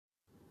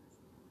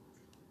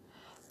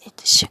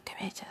it shook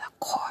me to the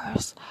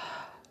course.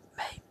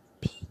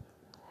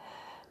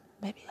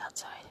 Maybe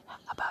that's right.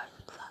 About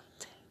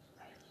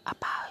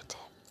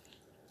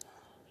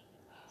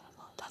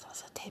that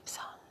was a tape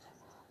sound.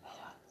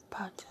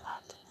 About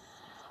that.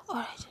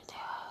 Alright.